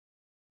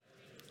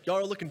Y'all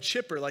are looking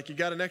chipper, like you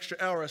got an extra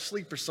hour of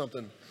sleep or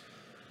something.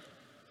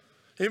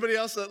 Anybody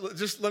else,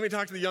 just let me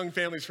talk to the young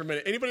families for a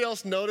minute. Anybody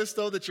else notice,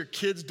 though, that your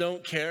kids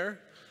don't care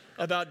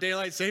about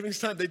daylight savings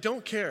time? They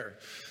don't care.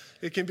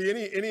 It can be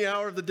any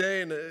hour of the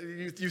day, and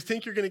you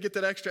think you're going to get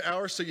that extra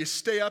hour, so you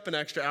stay up an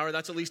extra hour.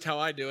 That's at least how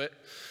I do it.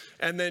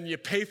 And then you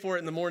pay for it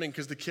in the morning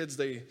because the kids,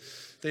 they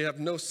have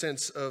no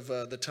sense of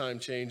the time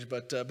change.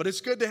 But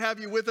it's good to have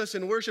you with us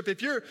in worship.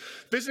 If you're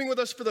visiting with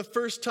us for the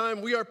first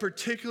time, we are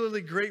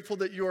particularly grateful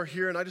that you are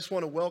here, and I just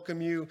want to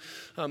welcome you.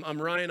 I'm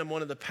Ryan. I'm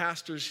one of the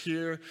pastors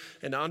here,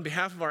 and on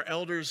behalf of our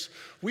elders,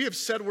 we have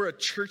said we're a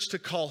church to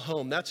call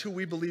home. That's who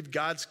we believe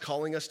God's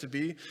calling us to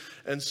be,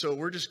 and so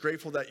we're just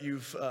grateful that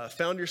you've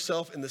found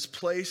yourself in this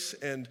place,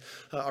 and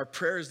our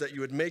prayer is that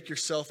you would make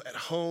yourself at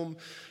home.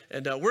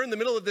 And we're in the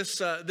middle of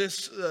this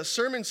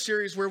sermon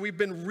series where we've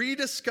been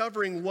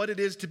rediscovering what it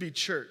is to be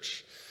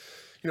church.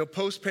 You know,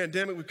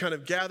 post-pandemic, we've kind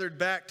of gathered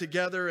back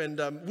together,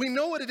 and we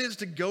know what it is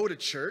to go to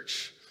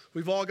church.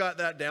 We've all got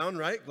that down,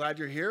 right? Glad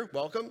you're here.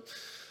 Welcome.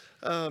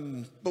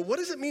 But what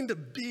does it mean to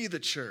be the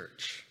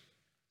church?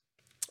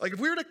 Like, if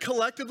we were to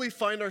collectively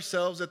find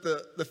ourselves at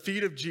the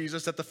feet of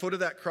Jesus, at the foot of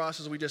that cross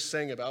as we just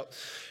sang about,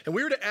 and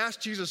we were to ask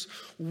Jesus,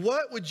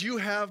 what would you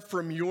have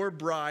from your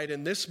bride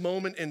in this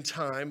moment in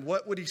time,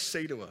 what would he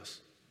say to us?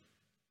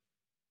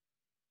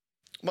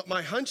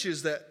 My hunch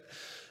is that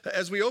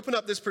as we open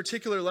up this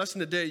particular lesson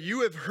today,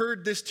 you have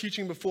heard this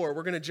teaching before.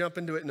 We're going to jump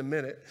into it in a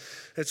minute.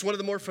 It's one of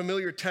the more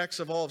familiar texts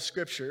of all of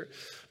Scripture.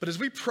 But as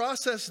we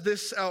process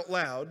this out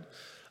loud,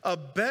 I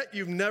bet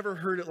you've never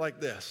heard it like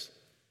this.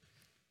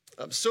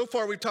 So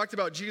far, we've talked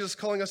about Jesus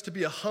calling us to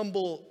be a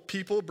humble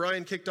people.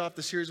 Brian kicked off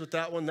the series with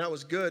that one. That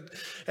was good.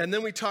 And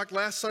then we talked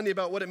last Sunday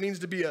about what it means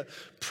to be a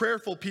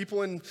prayerful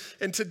people. And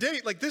to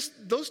date, like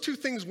those two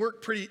things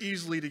work pretty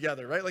easily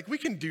together, right? Like we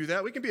can do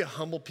that. We can be a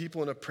humble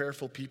people and a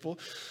prayerful people.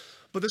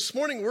 But this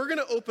morning, we're going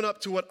to open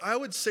up to what I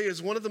would say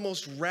is one of the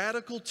most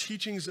radical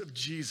teachings of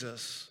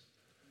Jesus.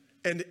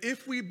 And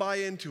if we buy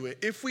into it,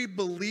 if we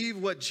believe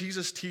what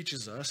Jesus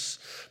teaches us,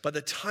 by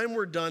the time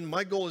we're done,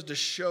 my goal is to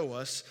show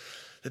us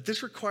that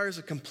this requires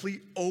a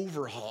complete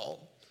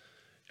overhaul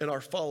in our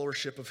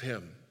followership of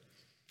him.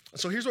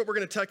 So here's what we're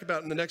going to talk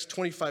about in the next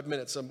 25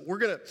 minutes. We're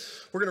going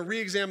to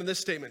re-examine this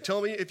statement. Tell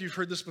me if you've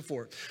heard this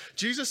before.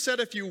 Jesus said,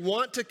 if you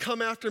want to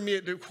come after me,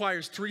 it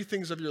requires three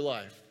things of your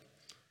life.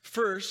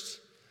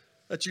 First,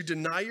 that you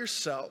deny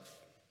yourself.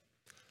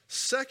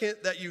 Second,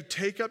 that you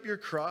take up your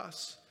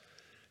cross.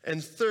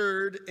 And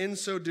third, in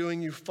so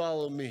doing, you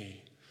follow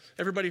me.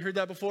 Everybody heard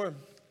that before?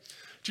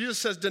 Jesus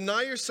says,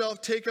 deny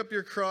yourself, take up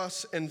your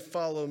cross, and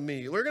follow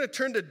me. We're going to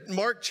turn to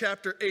Mark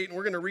chapter 8, and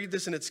we're going to read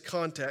this in its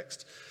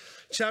context.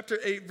 Chapter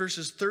 8,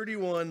 verses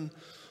 31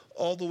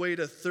 all the way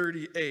to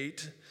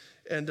 38.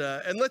 And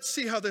let's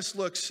see how this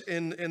looks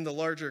in the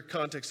larger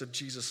context of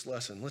Jesus'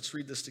 lesson. Let's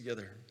read this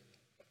together.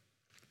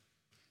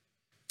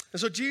 And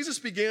so Jesus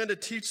began to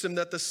teach them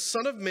that the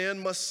Son of Man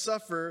must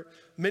suffer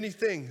many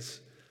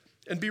things,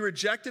 and be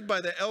rejected by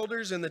the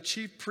elders and the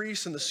chief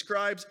priests and the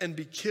scribes and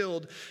be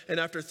killed, and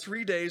after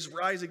 3 days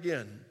rise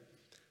again.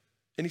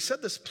 And he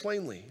said this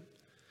plainly.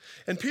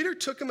 And Peter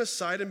took him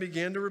aside and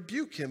began to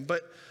rebuke him.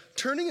 But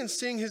turning and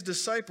seeing his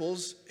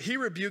disciples, he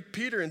rebuked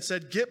Peter and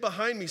said, get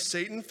behind me,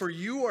 Satan, for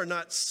you are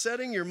not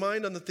setting your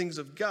mind on the things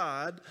of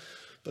God,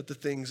 but the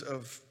things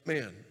of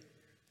man.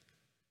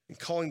 And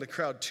calling the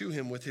crowd to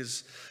him with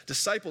his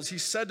disciples, he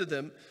said to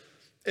them,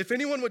 if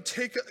anyone would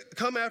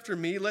come after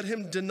me, let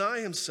him deny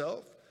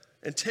himself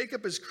and take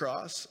up his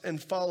cross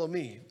and follow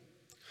me.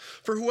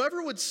 For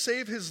whoever would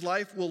save his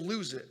life will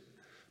lose it,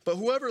 but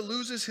whoever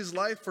loses his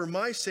life for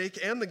my sake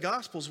and the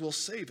gospel's will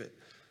save it.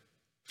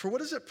 For what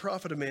does it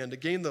profit a man to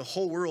gain the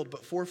whole world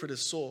but forfeit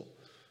his soul?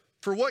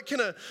 For what can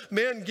a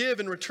man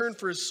give in return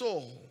for his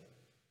soul?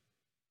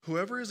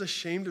 Whoever is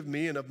ashamed of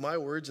me and of my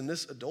words in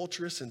this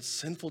adulterous and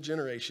sinful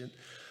generation,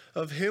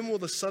 of him will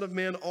the Son of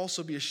Man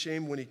also be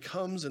ashamed when he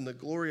comes in the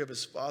glory of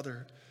his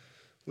Father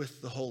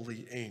with the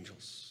holy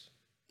angels.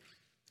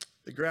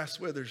 The grass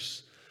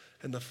withers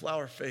and the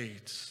flower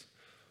fades,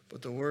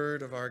 but the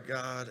word of our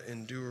God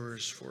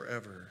endures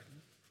forever.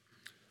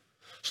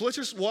 So let's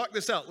just walk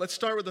this out. Let's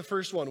start with the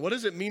first one. What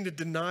does it mean to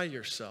deny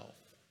yourself?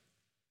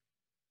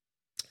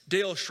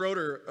 Dale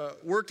Schroeder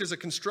worked as a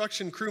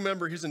construction crew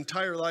member his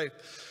entire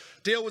life.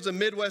 Dale was a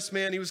Midwest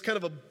man. He was kind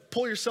of a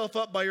pull yourself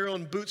up by your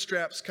own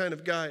bootstraps kind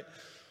of guy.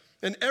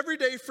 And every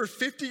day for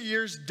 50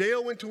 years,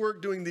 Dale went to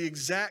work doing the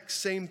exact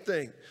same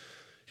thing.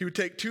 He would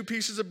take 2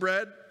 pieces of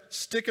bread,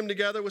 stick them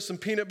together with some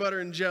peanut butter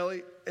and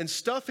jelly, and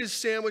stuff his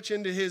sandwich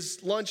into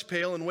his lunch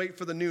pail and wait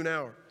for the noon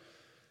hour.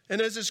 And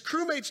as his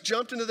crewmates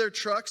jumped into their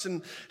trucks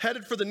and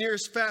headed for the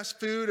nearest fast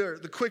food or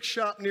the quick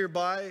shop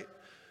nearby,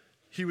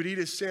 he would eat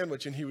his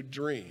sandwich and he would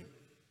dream.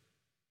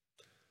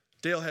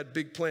 Dale had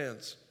big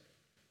plans.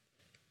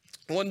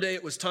 One day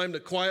it was time to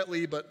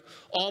quietly but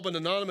all but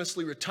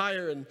anonymously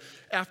retire, and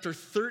after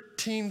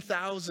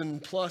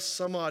 13,000 plus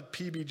some odd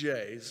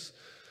PBJs,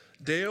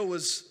 Dale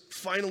was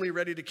finally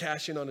ready to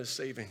cash in on his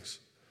savings.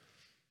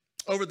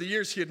 Over the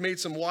years, he had made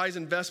some wise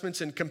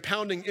investments, and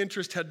compounding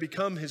interest had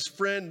become his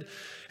friend.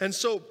 And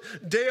so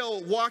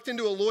Dale walked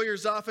into a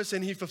lawyer's office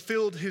and he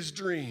fulfilled his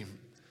dream.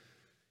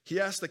 He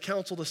asked the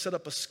council to set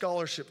up a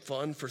scholarship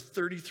fund for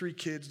 33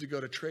 kids to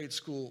go to trade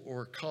school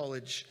or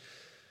college.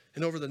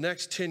 And over the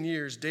next 10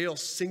 years, Dale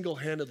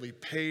single-handedly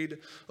paid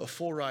a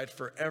full ride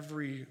for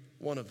every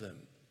one of them.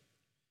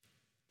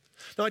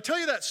 Now, I tell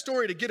you that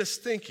story to get us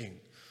thinking.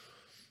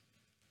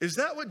 Is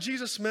that what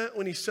Jesus meant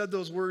when he said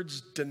those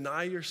words,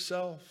 deny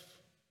yourself?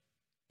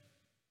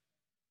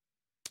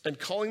 And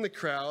calling the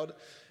crowd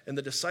and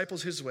the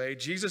disciples his way,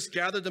 Jesus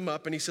gathered them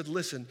up and he said,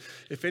 listen,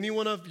 if any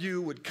one of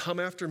you would come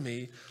after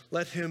me,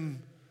 let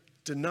him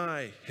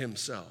deny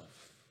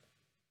himself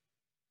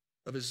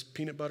of his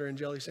peanut butter and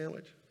jelly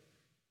sandwich.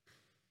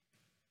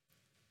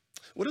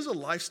 What does a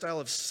lifestyle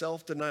of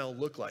self-denial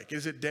look like?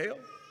 Is it Dale?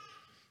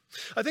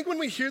 I think when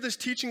we hear this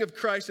teaching of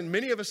Christ, and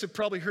many of us have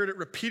probably heard it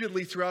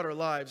repeatedly throughout our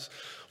lives,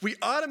 we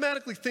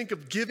automatically think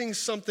of giving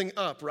something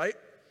up, right?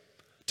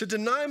 To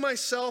deny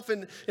myself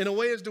in a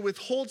way is to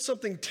withhold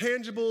something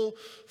tangible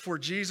for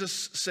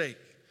Jesus' sake.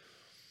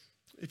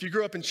 If you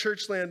grew up in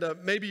church land,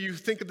 maybe you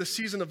think of the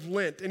season of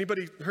Lent.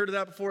 Anybody heard of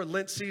that before,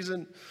 Lent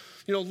season?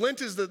 You know,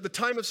 Lent is the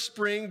time of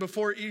spring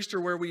before Easter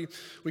where we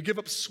give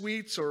up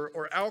sweets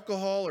or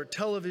alcohol or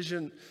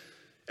television.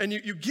 And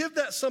you give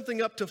that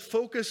something up to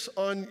focus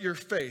on your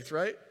faith,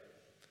 right?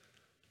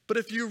 But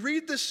if you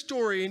read this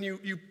story and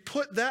you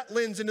put that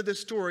lens into this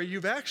story,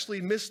 you've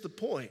actually missed the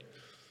point.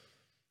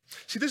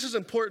 See, this is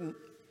important.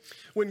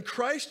 When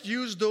Christ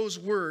used those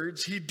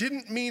words, he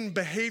didn't mean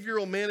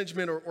behavioral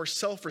management or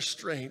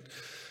self-restraint.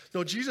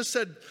 No, Jesus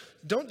said,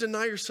 don't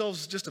deny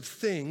yourselves just of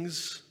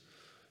things,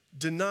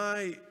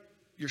 deny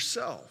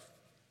yourself.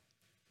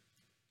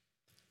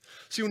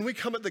 See, when we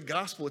come at the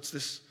gospel, it's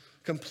this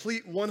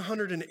complete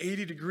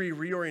 180-degree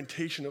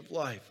reorientation of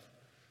life.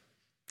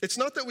 It's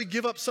not that we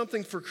give up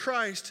something for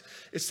Christ,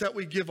 it's that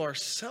we give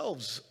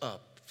ourselves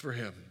up for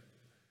him.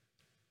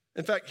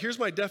 In fact, here's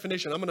my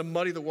definition. I'm going to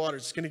muddy the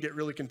waters. It's going to get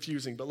really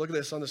confusing, but look at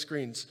this on the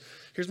screens.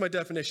 Here's my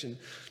definition.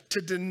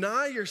 To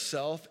deny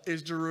yourself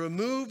is to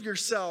remove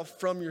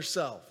yourself from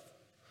yourself.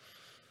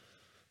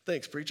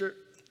 Thanks, preacher.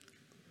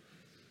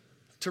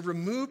 To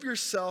remove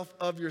yourself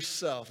of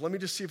yourself. Let me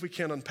just see if we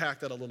can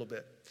unpack that a little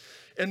bit.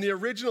 In the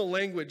original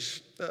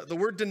language, the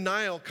word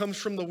denial comes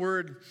from the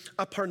word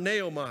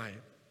aparneomai.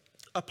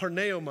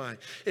 Aparneomai.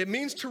 It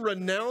means to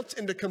renounce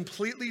and to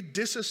completely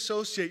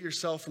disassociate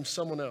yourself from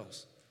someone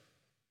else.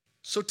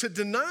 So to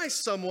deny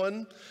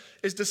someone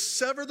is to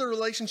sever the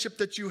relationship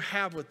that you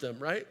have with them,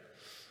 right?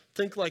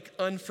 Think like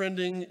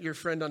unfriending your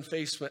friend on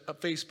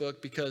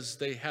Facebook because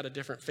they had a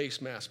different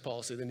face mask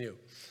policy than you.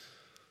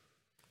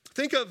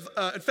 Think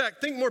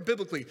more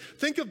biblically.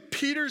 Think of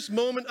Peter's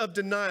moment of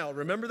denial.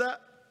 Remember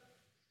that?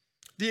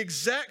 The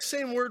exact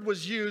same word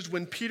was used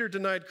when Peter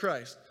denied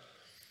Christ.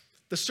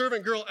 The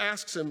servant girl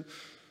asks him,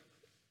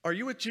 are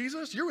you with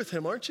Jesus? You're with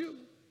him, aren't you?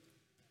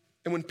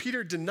 And when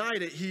Peter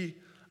denied it, he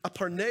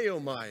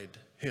aparneomai'd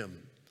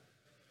him.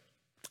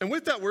 And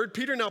with that word,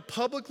 Peter now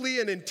publicly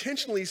and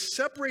intentionally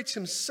separates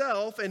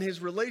himself and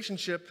his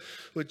relationship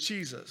with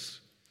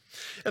Jesus.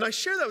 And I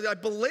share that with you, I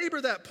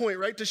belabor that point,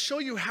 right, to show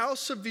you how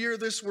severe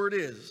this word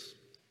is.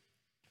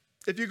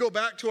 If you go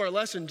back to our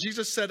lesson,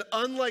 Jesus said,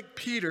 unlike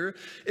Peter,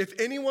 if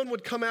anyone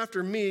would come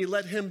after me,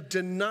 let him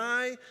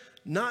deny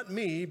not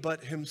me,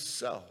 but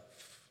himself.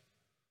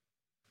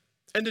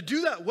 And to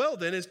do that well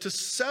then is to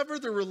sever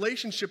the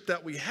relationship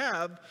that we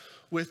have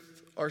with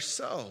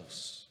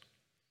ourselves.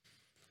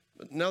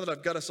 But now that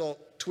I've got us all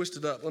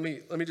twisted up, let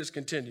me just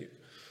continue.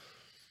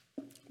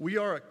 We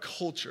are a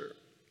culture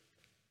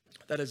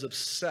that is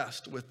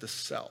obsessed with the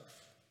self.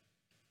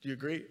 Do you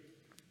agree?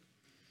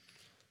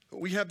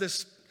 We have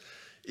this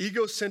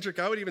egocentric,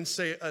 I would even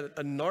say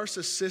a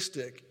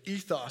narcissistic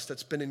ethos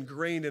that's been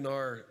ingrained in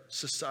our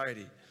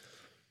society.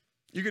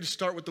 You could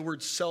start with the word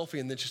selfie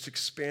and then just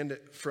expand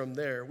it from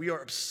there. We are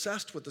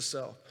obsessed with the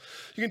self.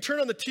 You can turn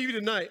on the TV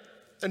tonight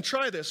and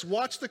try this.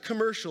 Watch the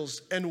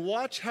commercials and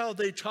watch how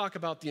they talk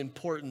about the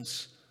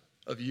importance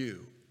of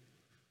you.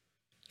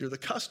 You're the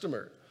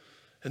customer,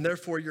 and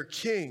therefore you're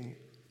king.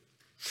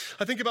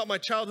 I think about my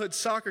childhood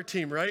soccer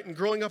team, right? And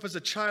growing up as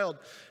a child,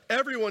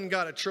 everyone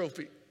got a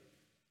trophy.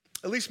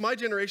 At least my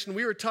generation,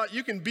 we were taught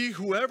you can be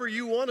whoever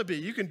you want to be.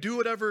 You can do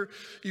whatever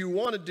you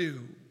want to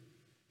do.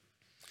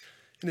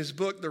 In his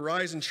book, The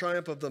Rise and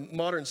Triumph of the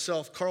Modern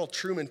Self, Carl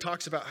Trueman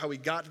talks about how he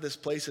got to this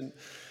place. And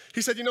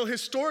he said,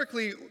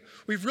 historically,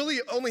 we've really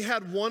only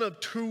had one of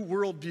two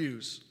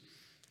worldviews.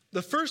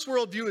 The first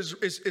worldview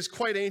is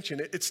quite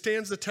ancient. It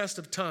stands the test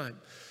of time.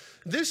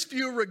 This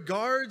view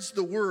regards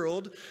the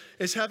world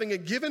as having a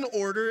given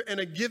order and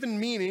a given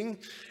meaning,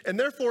 and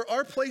therefore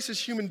our place as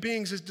human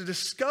beings is to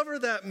discover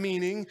that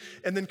meaning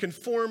and then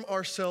conform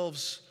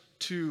ourselves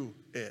to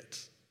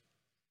it.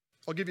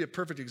 I'll give you a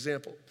perfect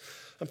example.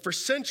 For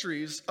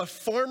centuries, a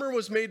farmer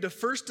was made to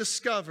first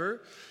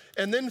discover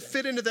and then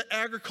fit into the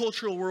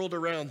agricultural world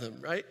around them,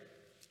 right?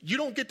 You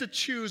don't get to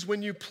choose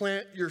when you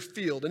plant your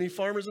field. Any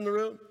farmers in the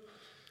room?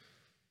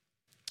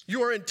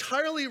 You are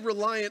entirely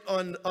reliant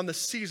on the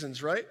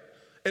seasons, right?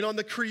 And on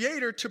the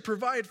Creator to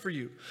provide for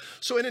you.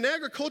 So in an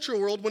agricultural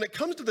world, when it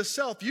comes to the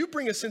self, you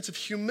bring a sense of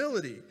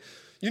humility.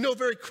 You know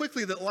very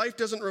quickly that life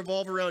doesn't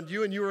revolve around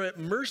you and you are at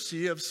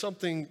mercy of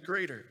something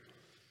greater.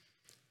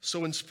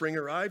 So when spring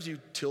arrives, you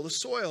till the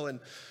soil and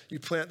you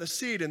plant the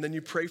seed and then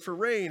you pray for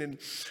rain. And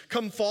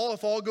come fall,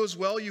 if all goes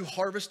well, you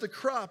harvest the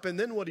crop. And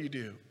then what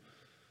do?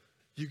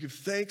 You give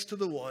thanks to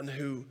the one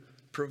who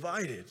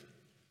provided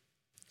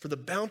for the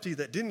bounty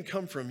that didn't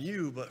come from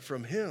you, but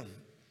from him.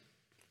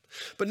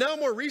 But now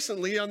more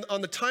recently, on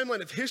the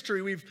timeline of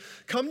history,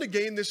 we've come to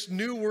gain this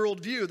new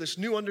worldview, this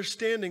new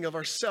understanding of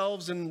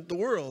ourselves and the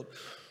world.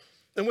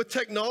 And with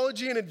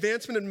technology and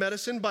advancement in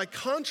medicine, by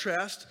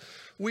contrast,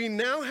 we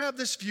now have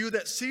this view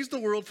that sees the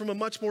world from a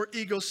much more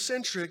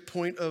egocentric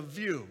point of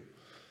view.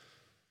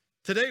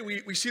 Today,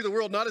 we see the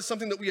world not as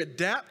something that we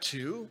adapt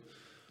to,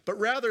 but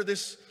rather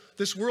this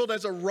world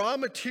as a raw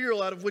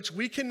material out of which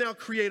we can now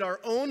create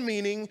our own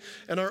meaning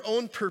and our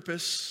own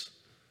purpose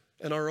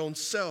and our own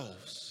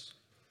selves.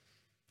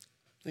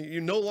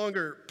 You no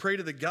longer pray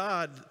to the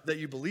God that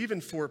you believe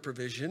in for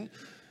provision.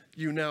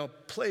 You now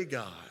play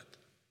God.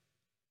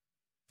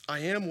 I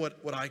am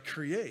what I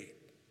create.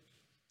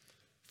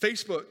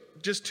 Facebook,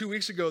 just 2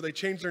 weeks ago, they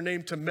changed their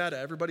name to Meta.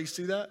 Everybody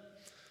see that?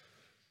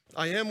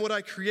 I am what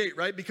I create,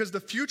 right? Because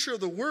the future of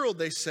the world,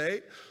 they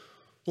say,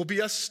 will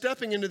be us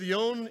stepping into the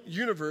own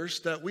universe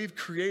that we've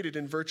created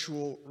in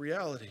virtual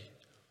reality.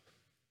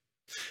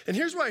 And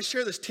here's why I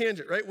share this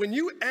tangent, right? When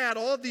you add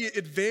all the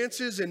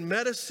advances in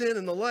medicine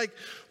and the like,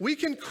 we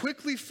can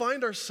quickly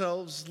find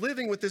ourselves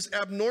living with this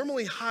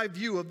abnormally high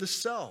view of the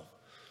self.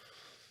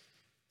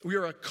 We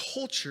are a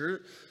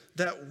culture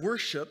that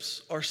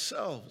worships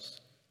ourselves.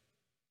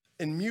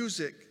 In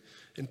music,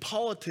 in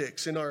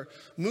politics, in our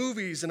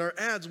movies, in our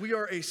ads, we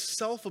are a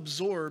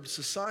self-absorbed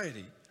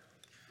society.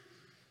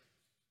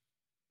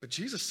 But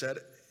Jesus said,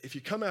 if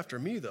you come after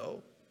me,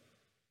 though,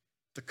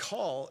 the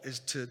call is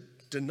to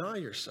deny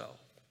yourself.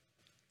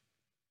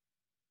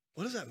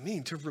 What does that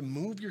mean? To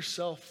remove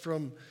yourself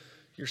from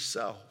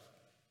yourself.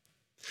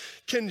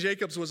 Ken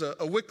Jacobs was a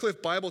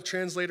Wycliffe Bible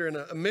translator and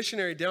a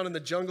missionary down in the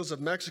jungles of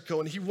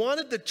Mexico, and he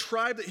wanted the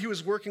tribe that he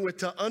was working with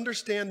to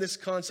understand this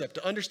concept,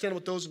 to understand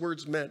what those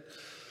words meant.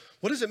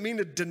 What does it mean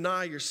to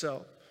deny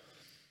yourself?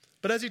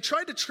 But as he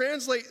tried to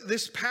translate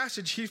this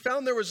passage, he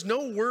found there was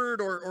no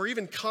word or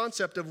even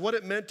concept of what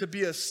it meant to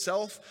be a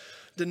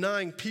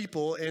self-denying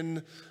people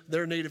in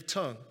their native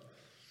tongue.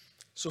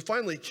 So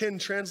finally, Ken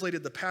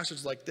translated the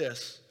passage like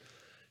this.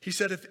 He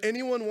said, if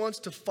anyone wants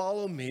to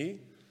follow me,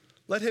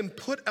 let him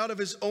put out of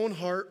his own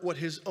heart what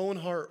his own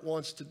heart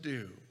wants to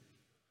do.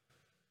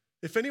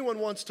 If anyone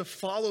wants to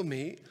follow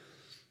me,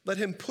 let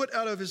him put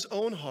out of his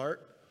own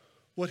heart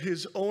what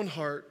his own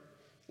heart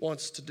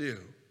wants to do.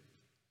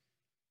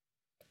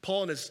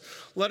 Paul, in his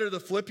letter to the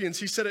Philippians,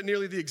 he said it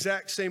nearly the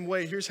exact same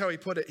way. Here's how he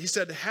put it. He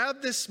said,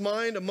 have this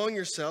mind among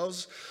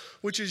yourselves,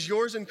 which is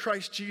yours in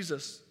Christ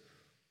Jesus,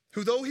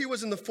 who though he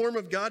was in the form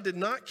of God, did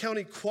not count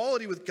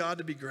equality with God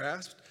to be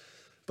grasped,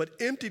 but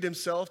emptied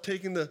himself,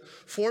 taking the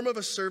form of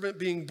a servant,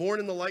 being born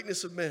in the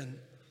likeness of men.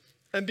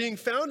 And being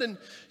found in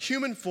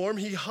human form,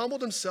 he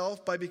humbled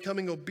himself by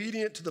becoming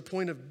obedient to the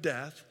point of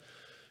death,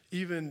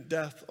 even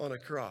death on a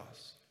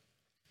cross.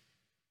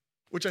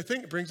 Which I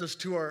think brings us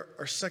to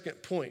our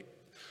second point,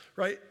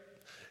 right?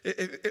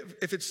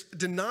 If it's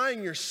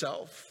denying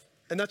yourself,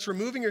 and that's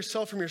removing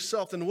yourself from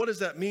yourself, then what does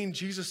that mean?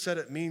 Jesus said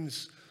it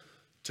means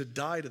to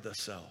die to the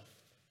self,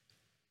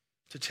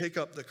 to take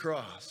up the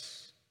cross.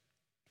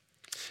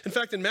 In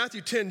fact, in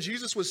Matthew 10,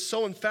 Jesus was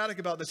so emphatic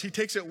about this, he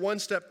takes it one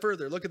step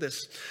further. Look at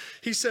this.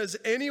 He says,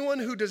 anyone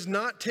who does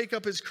not take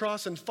up his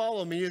cross and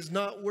follow me is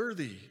not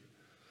worthy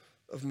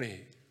of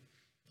me.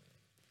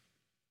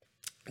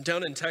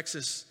 Down in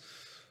Texas,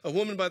 a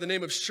woman by the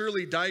name of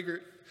Shirley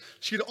Digert,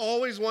 she'd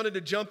always wanted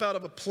to jump out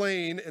of a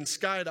plane and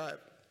skydive.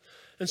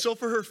 And so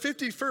for her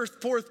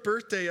 54th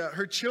birthday,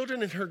 her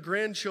children and her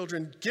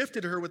grandchildren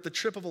gifted her with the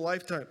trip of a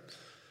lifetime.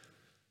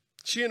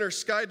 She and her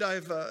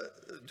skydive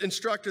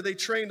instructor, they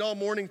trained all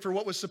morning for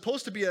what was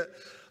supposed to be a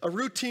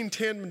routine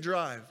tandem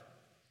drive.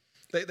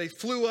 They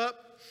flew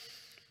up,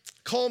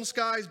 calm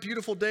skies,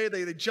 beautiful day.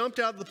 They jumped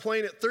out of the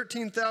plane at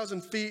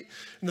 13,000 feet,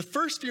 and the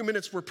first few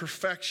minutes were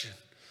perfection.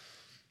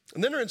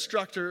 And then her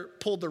instructor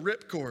pulled the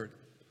ripcord,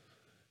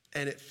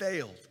 and it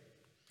failed.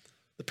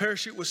 The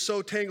parachute was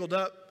so tangled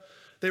up,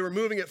 they were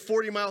moving at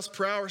 40 miles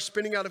per hour,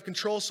 spinning out of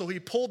control, so he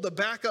pulled the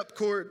backup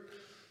cord.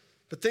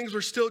 But things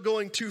were still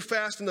going too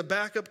fast, and the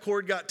backup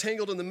cord got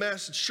tangled in the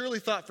mess, and Shirley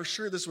thought for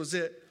sure this was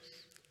it.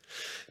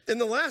 In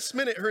the last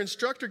minute, her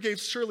instructor gave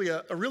Shirley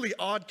a really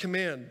odd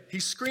command. He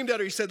screamed at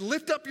her, he said,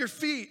 lift up your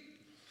feet.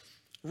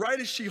 Right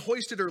as she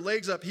hoisted her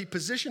legs up, he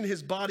positioned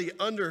his body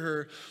under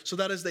her so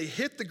that as they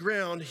hit the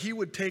ground, he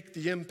would take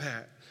the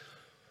impact.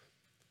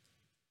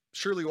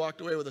 Shirley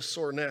walked away with a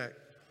sore neck.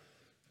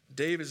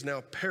 Dave is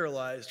now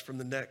paralyzed from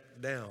the neck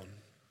down.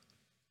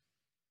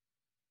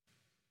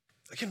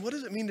 Again, what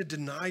does it mean to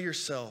deny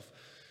yourself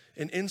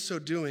and in so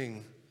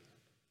doing,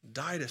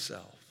 die to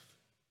self?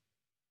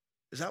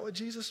 Is that what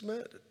Jesus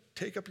meant?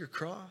 take up your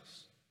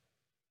cross?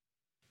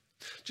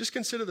 Just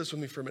consider this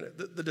with me for a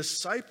minute. The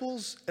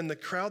disciples and the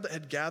crowd that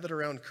had gathered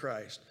around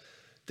Christ,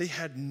 they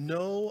had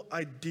no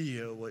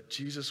idea what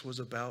Jesus was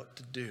about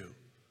to do.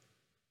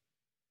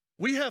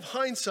 We have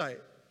hindsight.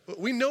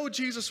 We know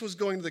Jesus was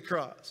going to the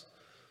cross.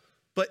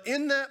 But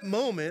in that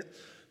moment,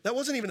 that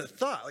wasn't even a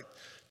thought. Like,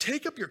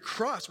 take up your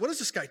cross. What is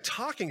this guy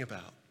talking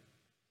about?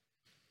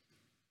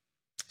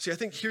 See, I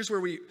think here's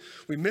where we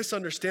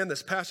misunderstand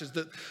this passage.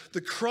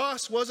 The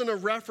cross wasn't a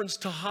reference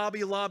to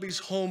Hobby Lobby's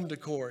home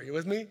decor. You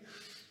with me?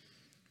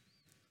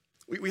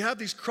 We have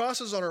these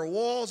crosses on our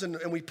walls,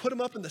 and we put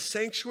them up in the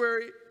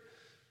sanctuary,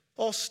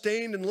 all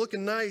stained and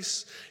looking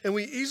nice, and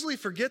we easily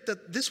forget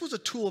that this was a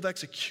tool of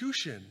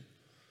execution.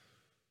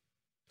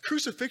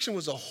 Crucifixion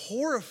was a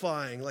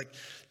horrifying,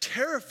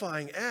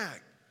 terrifying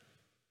act.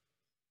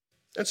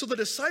 And so the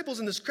disciples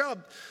in this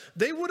crowd,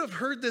 they would have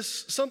heard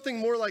this something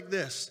more like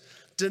this: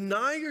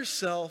 deny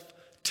yourself,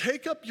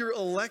 take up your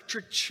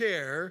electric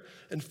chair,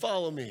 and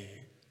follow me.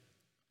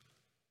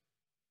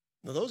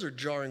 Now, those are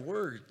jarring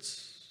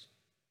words.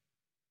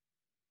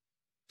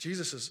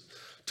 Jesus is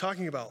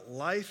talking about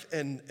life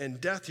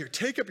and death here.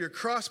 Take up your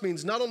cross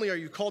means not only are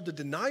you called to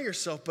deny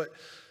yourself, but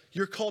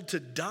you're called to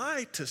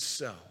die to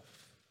self.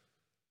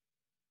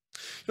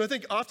 I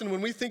think often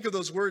when we think of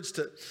those words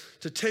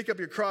to take up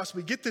your cross,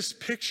 we get this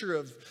picture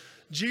of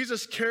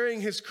Jesus carrying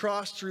his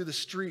cross through the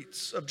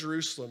streets of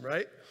Jerusalem,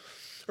 right?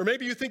 Or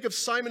maybe you think of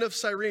Simon of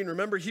Cyrene.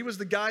 Remember, he was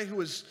the guy who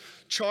was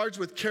charged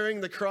with carrying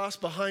the cross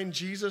behind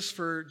Jesus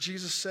for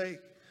Jesus' sake.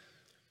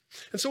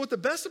 And so with the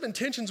best of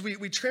intentions,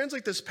 we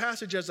translate this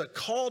passage as a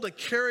call to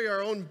carry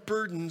our own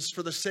burdens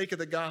for the sake of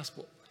the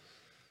gospel.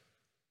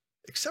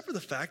 Except for the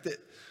fact that,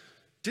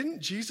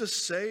 didn't Jesus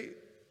say,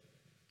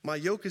 my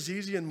yoke is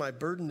easy and my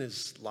burden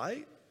is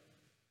light?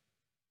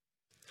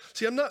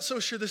 See, I'm not so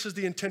sure this is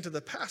the intent of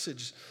the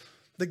passage.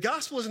 The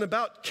gospel isn't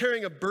about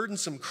carrying a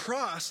burdensome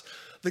cross.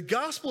 The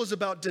gospel is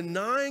about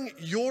denying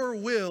your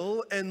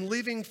will and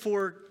living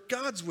for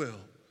God's will.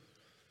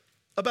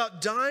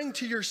 About dying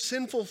to your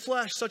sinful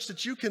flesh such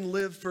that you can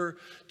live for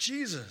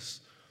Jesus.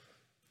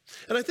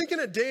 And I think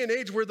in a day and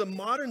age where the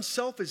modern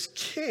self is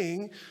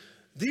king,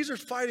 these are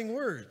fighting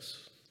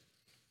words.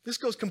 This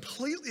goes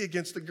completely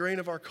against the grain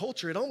of our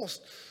culture. It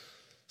almost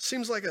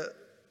seems like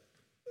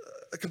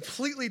a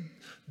completely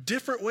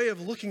different way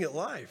of looking at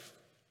life.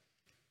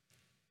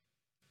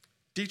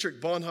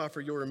 Dietrich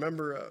Bonhoeffer, you'll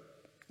remember,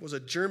 was a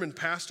German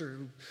pastor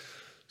who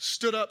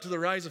stood up to the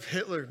rise of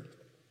Hitler.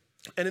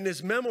 And in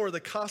his memoir, The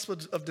Gospel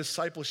of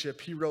Discipleship,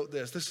 he wrote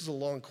this. This is a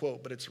long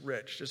quote, but it's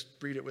rich. Just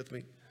read it with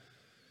me.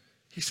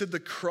 He said, "The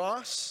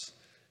cross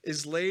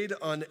is laid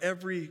on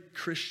every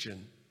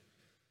Christian.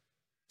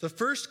 The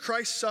first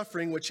Christ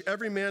suffering which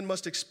every man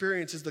must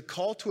experience is the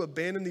call to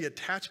abandon the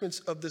attachments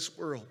of this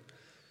world.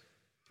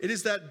 It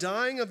is that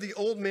dying of the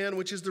old man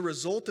which is the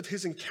result of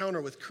his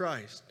encounter with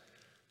Christ.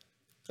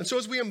 And so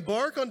as we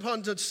embark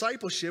upon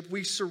discipleship,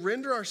 we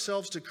surrender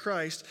ourselves to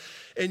Christ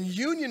in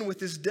union with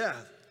his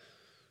death.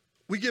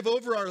 We give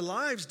over our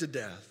lives to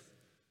death,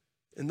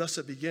 and thus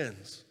it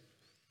begins.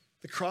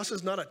 The cross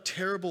is not a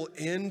terrible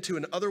end to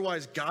an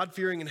otherwise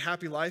God-fearing and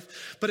happy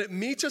life, but it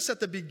meets us at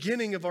the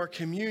beginning of our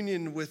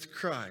communion with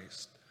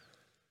Christ.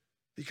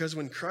 Because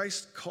when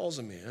Christ calls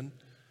a man,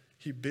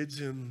 he bids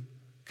him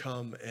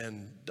come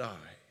and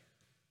die."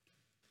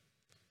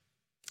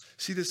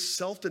 See, this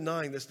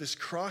self-denying, this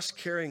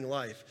cross-carrying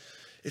life,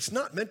 it's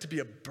not meant to be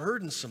a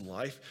burdensome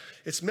life.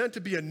 It's meant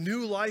to be a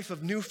new life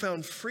of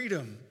newfound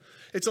freedom.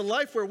 It's a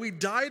life where we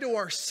die to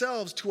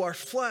ourselves, to our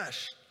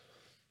flesh,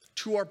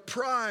 to our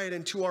pride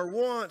and to our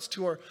wants,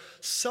 to our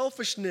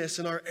selfishness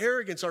and our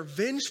arrogance, our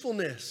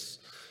vengefulness.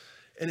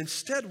 And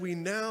instead, we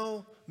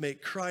now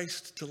make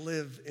Christ to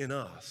live in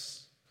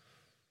us.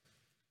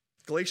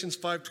 Galatians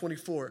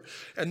 5:24,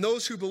 "And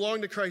those who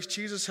belong to Christ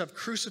Jesus have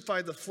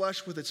crucified the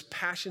flesh with its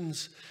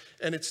passions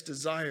and its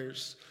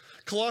desires."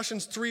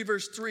 Colossians 3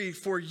 verse 3,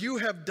 "For you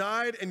have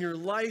died and your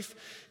life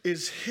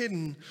is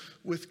hidden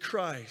with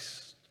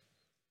Christ."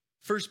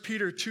 1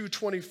 Peter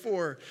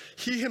 2:24,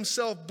 "He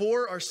himself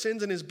bore our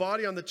sins in his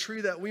body on the tree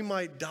that we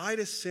might die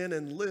to sin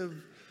and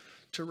live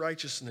to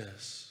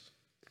righteousness."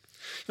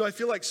 I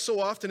feel like so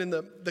often in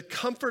the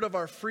comfort of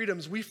our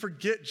freedoms, we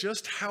forget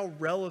just how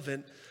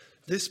relevant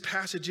this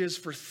passage is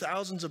for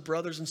thousands of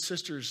brothers and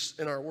sisters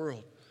in our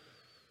world.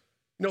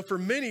 For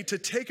many, to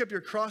take up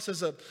your cross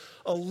is a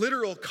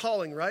literal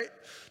calling, right?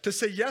 To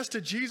say yes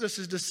to Jesus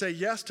is to say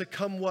yes to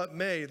come what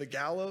may, the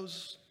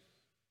gallows,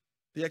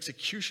 the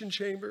execution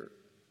chamber,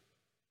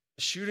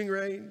 shooting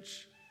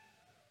range.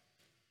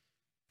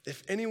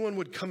 "If anyone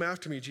would come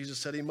after me," Jesus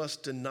said, "he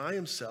must deny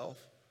himself,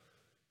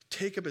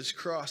 take up his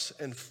cross,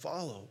 and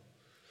follow.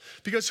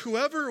 Because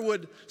whoever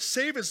would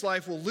save his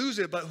life will lose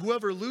it, but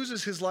whoever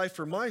loses his life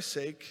for my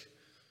sake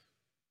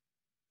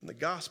and the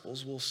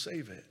gospel's will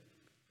save it."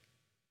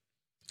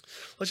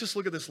 Let's just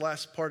look at this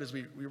last part as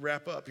we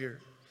wrap up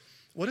here.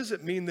 What does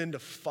it mean then to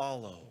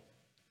follow?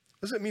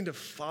 What does it mean to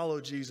follow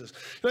Jesus?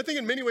 I think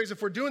in many ways,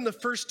 if we're doing the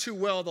first two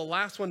well, the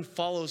last one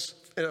follows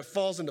and it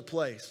falls into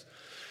place.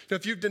 Now,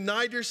 if you've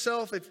denied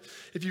yourself,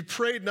 if you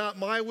prayed not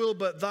my will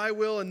but thy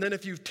will, and then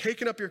if you've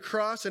taken up your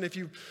cross and if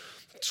you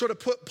sort of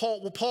put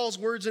Paul's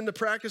words into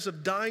practice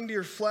of dying to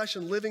your flesh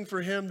and living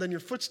for him, then your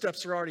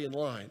footsteps are already in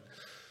line.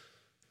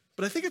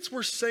 But I think it's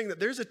worth saying that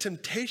there's a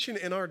temptation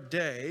in our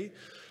day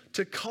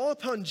to call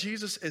upon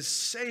Jesus as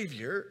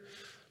Savior,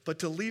 but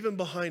to leave him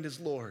behind as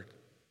Lord.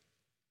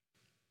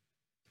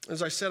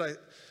 As I said,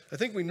 I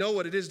think we know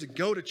what it is to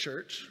go to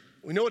church.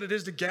 We know what it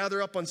is to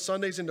gather up on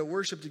Sundays and to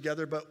worship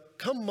together, but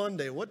come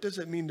Monday, what does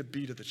it mean to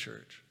be to the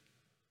church?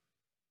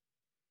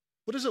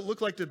 What does it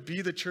look like to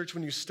be the church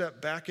when you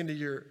step back into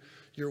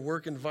your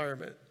work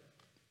environment?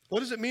 What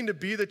does it mean to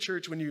be the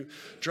church when you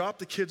drop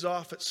the kids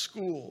off at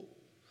school?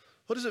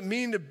 What does it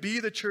mean to be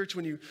the church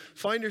when you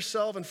find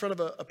yourself in front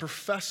of a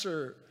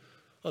professor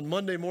on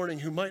Monday morning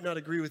who might not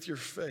agree with your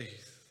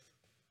faith?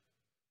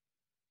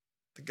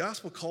 The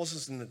gospel calls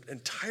us an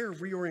entire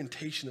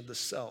reorientation of the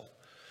self.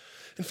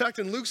 In fact,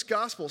 in Luke's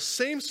gospel,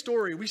 same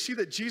story, we see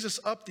that Jesus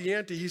upped the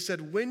ante. He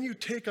said, when you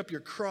take up your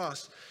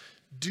cross,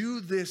 do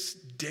this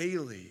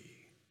daily.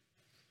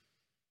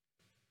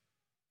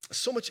 It's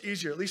so much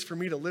easier, at least for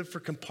me, to live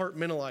for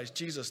compartmentalized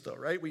Jesus, though,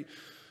 right? We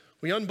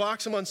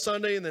unbox him on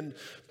Sunday and then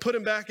put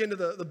him back into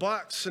the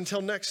box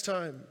until next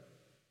time.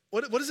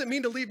 What does it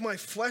mean to leave my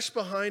flesh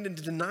behind and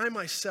to deny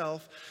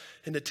myself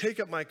and to take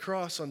up my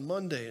cross on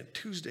Monday and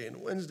Tuesday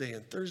and Wednesday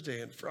and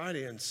Thursday and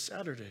Friday and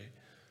Saturday?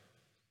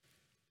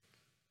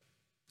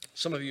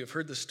 Some of you have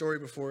heard this story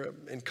before.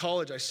 In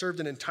college, I served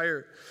an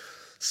entire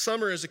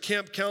summer as a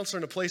camp counselor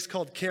in a place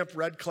called Camp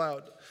Red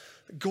Cloud.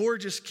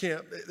 Gorgeous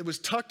camp. It was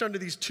tucked under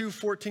these two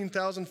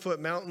 14,000-foot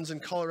mountains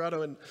in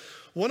Colorado. And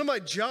one of my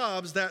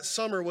jobs that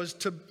summer was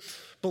to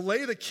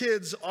belay the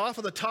kids off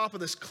of the top of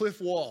this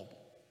cliff wall,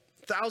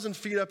 1,000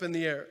 feet up in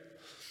the air.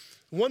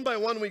 One by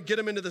one, we'd get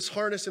them into this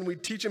harness and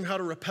we'd teach them how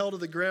to rappel to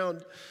the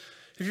ground.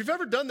 If you've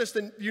ever done this,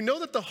 then you know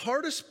that the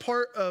hardest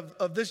part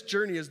of this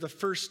journey is the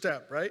first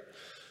step, right?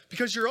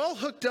 Because you're all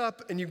hooked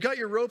up and you've got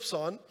your ropes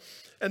on,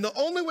 and the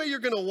only way you're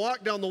going to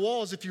walk down the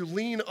wall is if you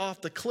lean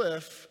off the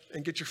cliff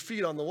and get your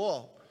feet on the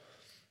wall.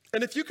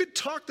 And if you could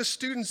talk the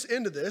students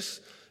into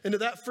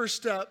that first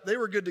step, they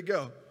were good to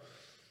go.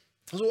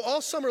 So all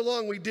summer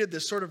long, we did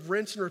this sort of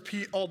rinse and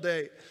repeat all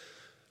day,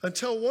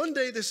 until one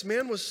day this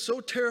man was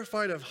so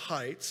terrified of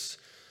heights,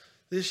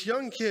 this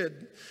young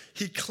kid,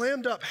 he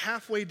clammed up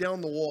halfway down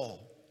the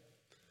wall.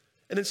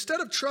 And instead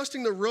of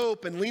trusting the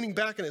rope and leaning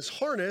back in his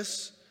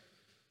harness,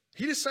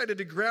 he decided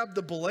to grab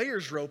the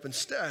belayer's rope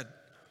instead.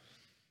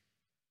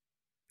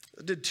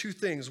 It did two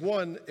things.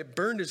 One, it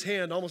burned his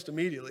hand almost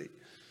immediately.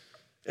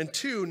 And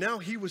two, now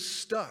he was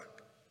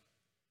stuck.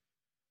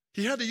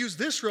 He had to use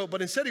this rope,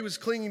 but instead he was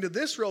clinging to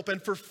this rope.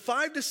 And for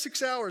 5 to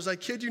 6 hours, I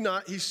kid you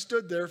not, he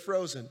stood there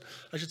frozen.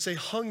 I should say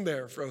hung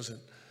there frozen.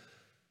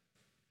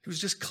 He was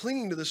just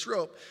clinging to this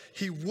rope.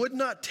 He would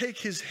not take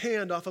his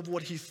hand off of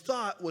what he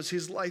thought was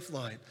his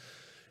lifeline.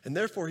 And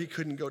therefore he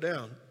couldn't go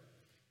down.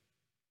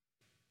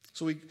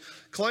 So we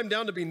climbed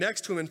down to be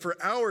next to him, and for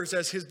hours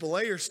as his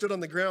belayer stood on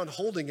the ground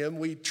holding him,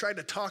 we tried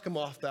to talk him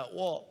off that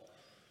wall.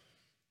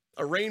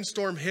 A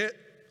rainstorm hit,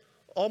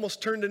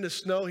 almost turned into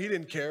snow. He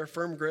didn't care,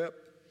 firm grip.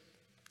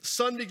 The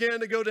sun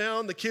began to go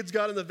down. The kids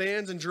got in the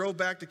vans and drove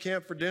back to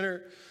camp for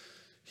dinner.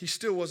 He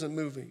still wasn't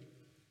moving.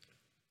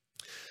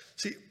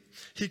 See,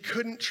 he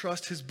couldn't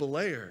trust his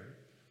belayer,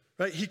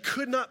 right? He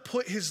could not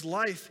put his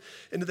life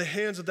into the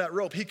hands of that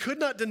rope. He could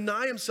not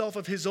deny himself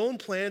of his own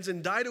plans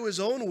and die to his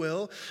own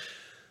will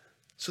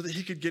so that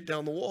he could get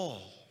down the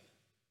wall.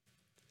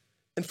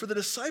 And for the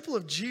disciple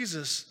of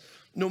Jesus,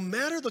 no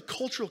matter the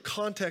cultural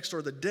context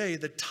or the day,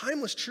 the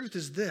timeless truth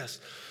is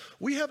this: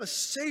 we have a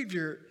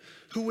Savior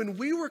who, when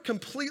we were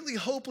completely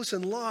hopeless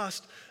and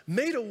lost,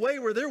 made a way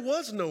where there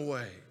was no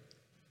way,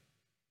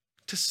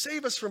 to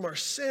save us from our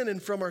sin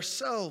and from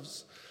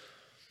ourselves.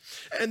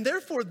 And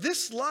therefore,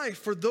 this life,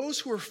 for those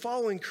who are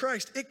following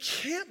Christ, it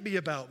can't be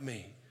about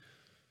me.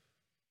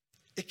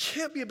 It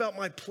can't be about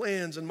my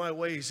plans and my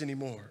ways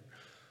anymore.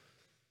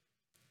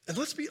 And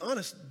let's be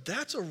honest,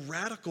 that's a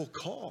radical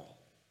call.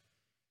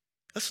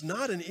 That's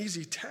not an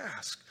easy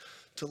task,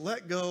 to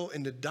let go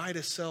and to die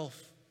to self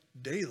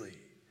daily.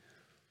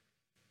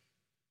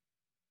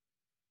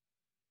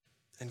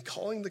 And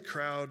calling the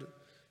crowd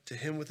to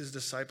him with his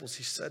disciples,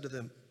 he said to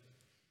them,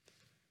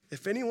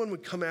 if anyone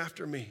would come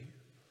after me,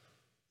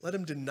 let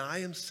him deny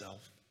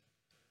himself,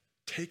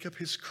 take up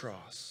his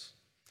cross,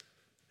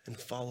 and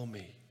follow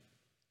me.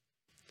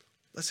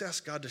 Let's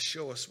ask God to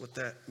show us what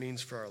that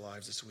means for our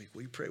lives this week.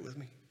 Will you pray with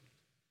me?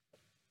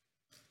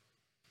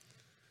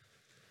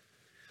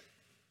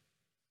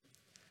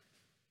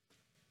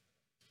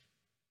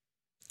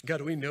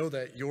 God, we know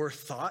that your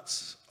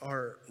thoughts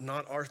are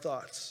not our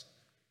thoughts,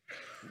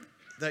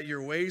 that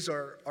your ways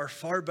are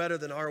far better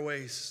than our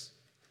ways.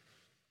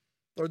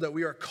 Lord, that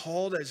we are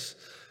called as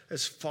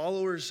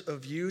followers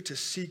of you to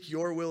seek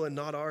your will and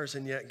not ours,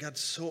 and yet, God,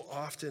 so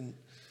often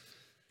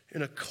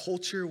in a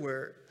culture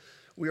where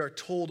we are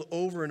told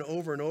over and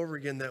over and over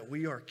again that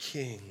we are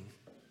king,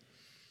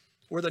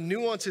 where the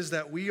nuance is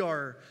that we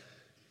are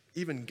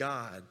even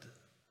God.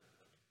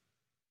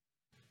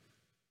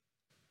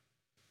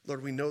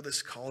 Lord, we know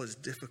this call is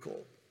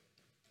difficult.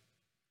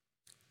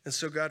 And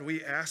so, God,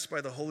 we ask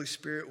by the Holy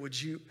Spirit, would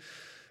you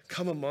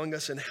come among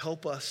us and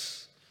help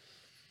us,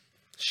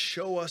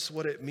 show us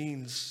what it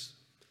means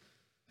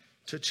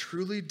to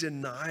truly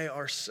deny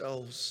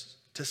ourselves,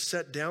 to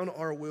set down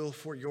our will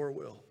for your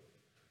will.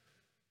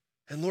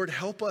 And Lord,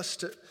 help us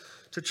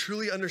to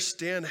truly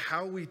understand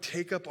how we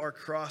take up our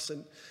cross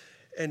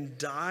and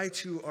die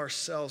to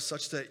ourselves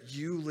such that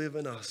you live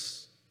in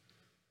us.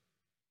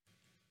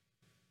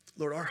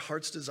 Lord, our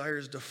heart's desire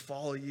is to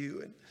follow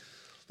you. And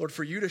Lord,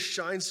 for you to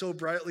shine so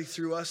brightly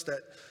through us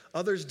that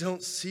others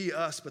don't see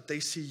us, but they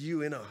see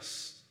you in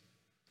us.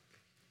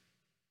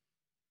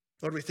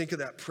 Lord, we think of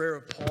that prayer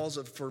of Paul's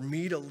of, for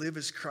me to live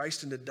as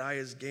Christ and to die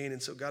as gain.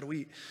 And so God,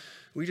 we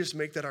just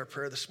make that our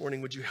prayer this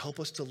morning. Would you help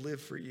us to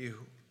live for you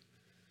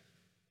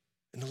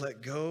and to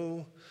let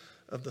go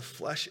of the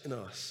flesh in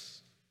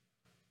us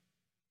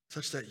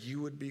such that you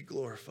would be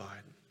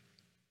glorified.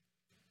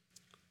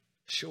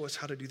 Show us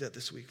how to do that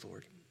this week,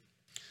 Lord.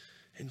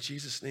 In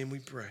Jesus' name we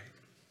pray.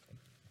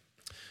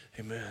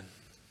 Amen.